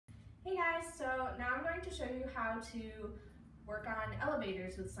Hey guys, so now I'm going to show you how to work on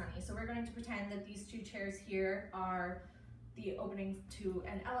elevators with Sunny. So we're going to pretend that these two chairs here are the opening to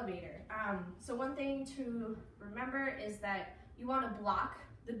an elevator. So one thing to remember is that you want to block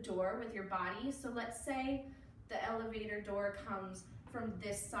the door with your body. So let's say the elevator door comes from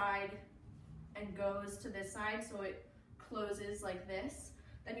this side and goes to this side, so it closes like this.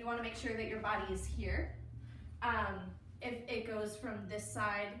 Then you want to make sure that your body is here. If it goes from this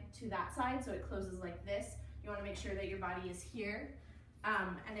side to that side, so it closes like this, you want to make sure that your body is here.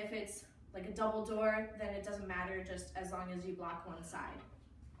 And if it's like a double door, then it doesn't matter, just as long as you block one side.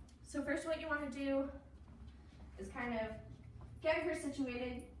 So first what you want to do is kind of get her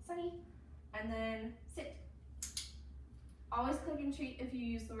situated, Sunny, and then sit. Always click and treat if you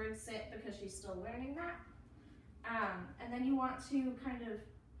use the word sit because she's still learning that. And then you want to kind of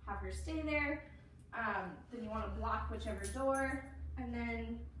have her stay there. Then you want to block whichever door, and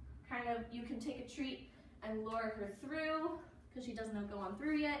then kind of you can take a treat and lure her through because she doesn't go on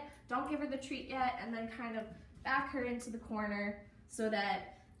through yet. Don't give her the treat yet, and then kind of back her into the corner so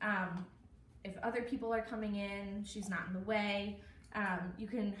that if other people are coming in, she's not in the way. You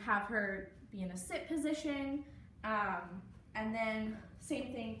can have her be in a sit position, and then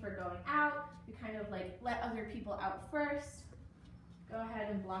same thing for going out. You kind of like let other people out first. Go ahead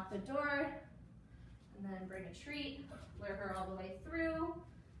and block the door, and then bring a treat, lure her all the way through,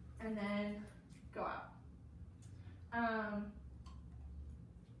 and then go out.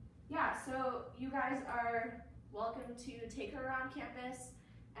 Yeah, so you guys are welcome to take her around campus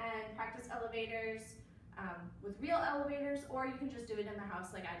and practice elevators with real elevators, or you can just do it in the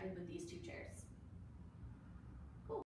house like I did with these two chairs.